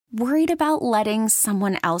Worried about letting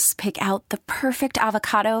someone else pick out the perfect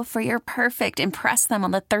avocado for your perfect impress them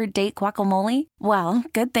on the third date guacamole? Well,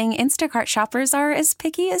 good thing Instacart shoppers are as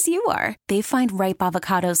picky as you are. They find ripe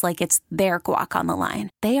avocados like it's their guac on the line.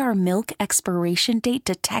 They are milk expiration date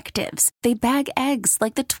detectives. They bag eggs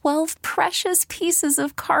like the 12 precious pieces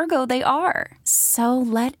of cargo they are. So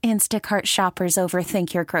let Instacart shoppers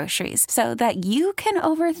overthink your groceries so that you can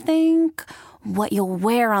overthink what you'll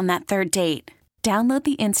wear on that third date. Download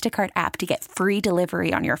the Instacart app to get free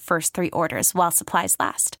delivery on your first 3 orders while supplies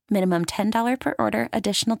last. Minimum $10 per order.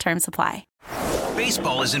 Additional terms apply.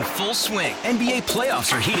 Baseball is in full swing. NBA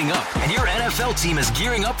playoffs are heating up, and your NFL team is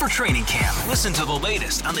gearing up for training camp. Listen to the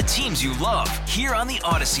latest on the teams you love here on the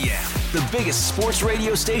Odyssey app. The biggest sports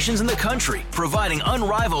radio stations in the country, providing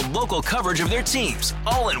unrivaled local coverage of their teams,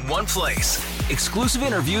 all in one place. Exclusive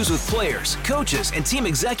interviews with players, coaches, and team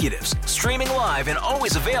executives, streaming live and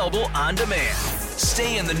always available on demand.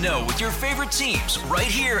 Stay in the know with your favorite teams right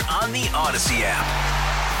here on the Odyssey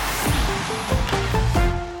app.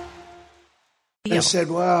 I said,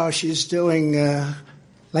 wow, she's doing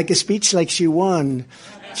like a speech like she won.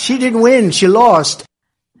 She didn't win. She lost.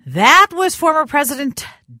 That was former President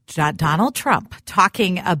Donald Trump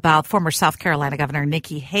talking about former South Carolina Governor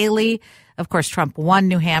Nikki Haley. Of course, Trump won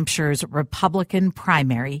New Hampshire's Republican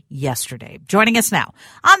primary yesterday. Joining us now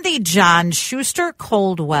on the John Schuster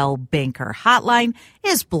Coldwell Banker Hotline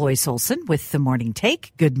is Blois Olson with the Morning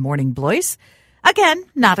Take. Good morning, Blois. Again,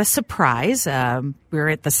 not a surprise. We're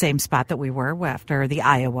at the same spot that we were after the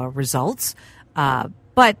Iowa results.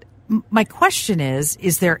 But my question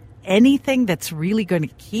is there anything that's really going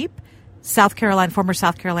to keep former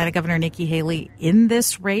South Carolina Governor Nikki Haley in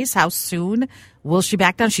this race? How soon will she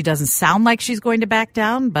back down? She doesn't sound like she's going to back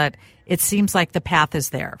down, but it seems like the path is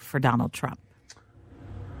there for Donald Trump.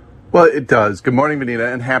 Well, it does. Good morning,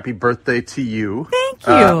 Vanita, and happy birthday to you. Thank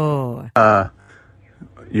you.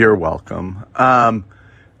 You're welcome.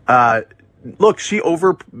 Look, she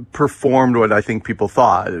overperformed what I think people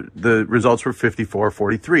thought. The results were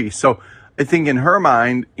 54-43. So I think in her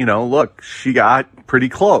mind, look, she got pretty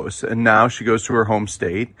close. And now she goes to her home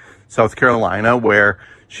state, South Carolina, where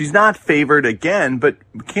she's not favored again, but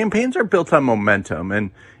campaigns are built on momentum.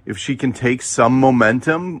 And if she can take some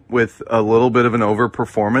momentum with a little bit of an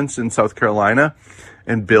overperformance in South Carolina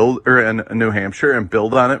and in New Hampshire and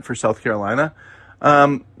build on it for South Carolina,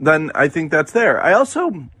 then I think that's there. I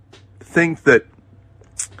also think that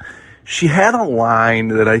she had a line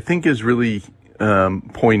that I think is really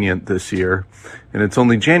poignant this year, and it's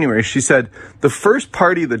only January. She said, the first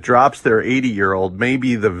party that drops their 80-year-old may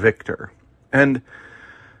be the victor. And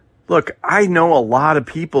look, I know a lot of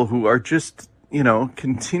people who are just,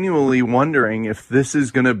 continually wondering if this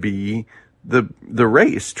is going to be the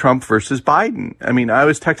race, Trump versus Biden. I mean, I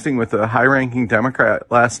was texting with a high-ranking Democrat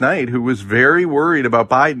last night who was very worried about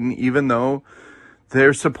Biden, even though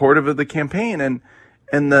they're supportive of the campaign.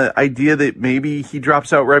 And the idea that maybe he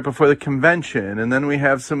drops out right before the convention, and then we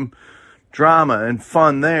have some drama and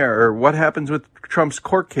fun there, or what happens with Trump's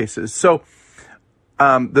court cases. So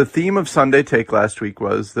the theme of Sunday Take last week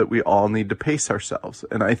was that we all need to pace ourselves.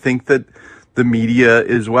 And I think that the media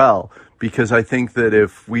as well. Because I think that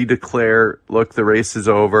if we declare, look, the race is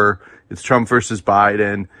over, it's Trump versus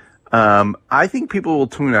Biden, I think people will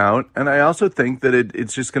tune out. And I also think that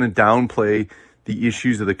it's just going to downplay the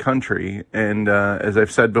issues of the country. And as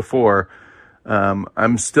I've said before,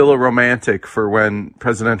 I'm still a romantic for when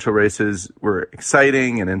presidential races were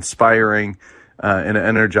exciting and inspiring and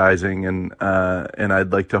energizing. And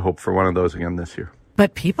I'd like to hope for one of those again this year.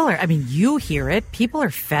 But people are, you hear it, people are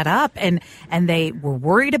fed up and they were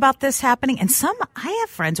worried about this happening. And I have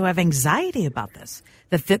friends who have anxiety about this,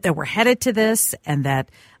 that we're headed to this and that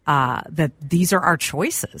these are our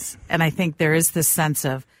choices. And I think there is this sense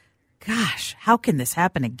of, gosh, how can this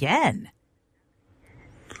happen again?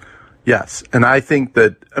 Yes. And I think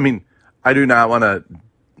that, I do not want to,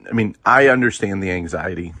 I understand the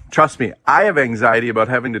anxiety. Trust me, I have anxiety about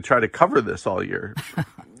having to try to cover this all year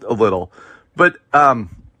a little. But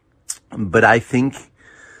I think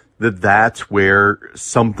that's where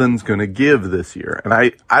something's going to give this year. And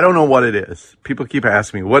I don't know what it is. People keep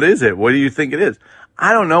asking me, what is it? What do you think it is?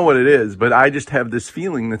 I don't know what it is, but I just have this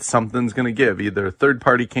feeling that something's going to give. Either a third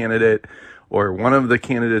party candidate or one of the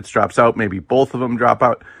candidates drops out. Maybe both of them drop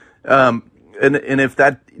out. And if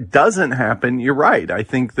that doesn't happen, you're right. I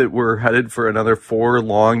think that we're headed for another 4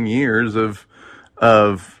 long years of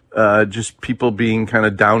just people being kind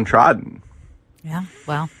of downtrodden. Yeah,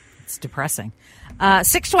 well, It's depressing.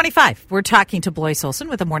 6:25, we're talking to Blois Olson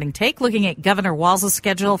with a morning take, looking at Governor Walz's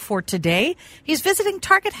schedule for today. He's visiting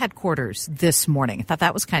Target headquarters this morning. I thought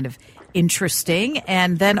that was kind of interesting.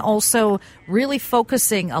 And then also really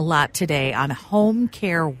focusing a lot today on home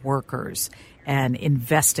care workers and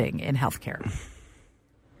investing in healthcare.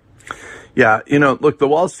 Yeah, look, the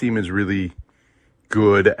Walz team is really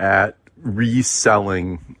good at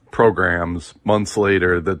reselling programs months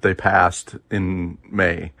later that they passed in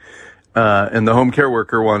May. And the home care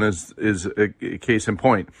worker one is a case in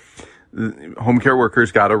point. Home care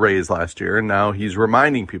workers got a raise last year, and now he's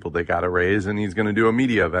reminding people they got a raise, and he's going to do a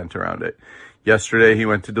media event around it. Yesterday, he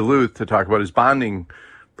went to Duluth to talk about his bonding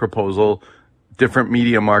proposal, different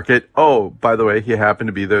media market. Oh, by the way, he happened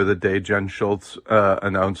to be there the day Jen Schultz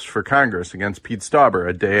announced for Congress against Pete Stauber,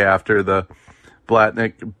 a day after the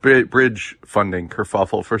Blatnick Bridge funding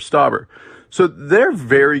kerfuffle for Stauber. So they're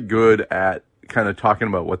very good at kind of talking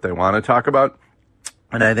about what they want to talk about.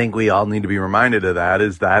 And I think we all need to be reminded of that,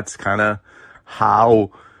 is that's kind of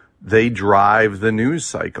how they drive the news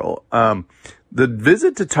cycle. The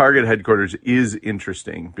visit to Target headquarters is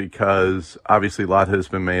interesting because obviously a lot has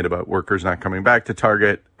been made about workers not coming back to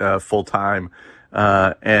Target full time.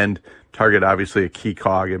 And Target, obviously a key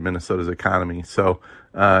cog in Minnesota's economy. So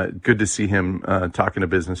good to see him talking to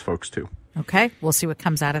business folks too. Okay, we'll see what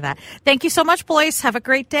comes out of that. Thank you so much, Blois. Have a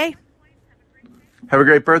great day. Have a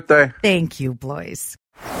great birthday. Thank you, Blois.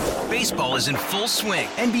 Baseball is in full swing.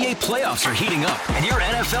 NBA playoffs are heating up, and your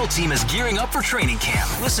NFL team is gearing up for training camp.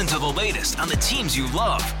 Listen to the latest on the teams you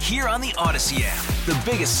love here on the Odyssey app. The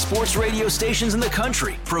biggest sports radio stations in the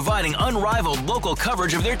country, providing unrivaled local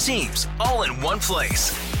coverage of their teams, all in one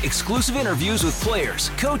place. Exclusive interviews with players,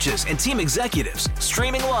 coaches, and team executives,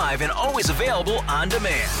 streaming live and always available on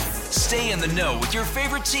demand. Stay in the know with your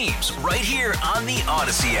favorite teams right here on the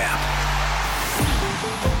Odyssey app.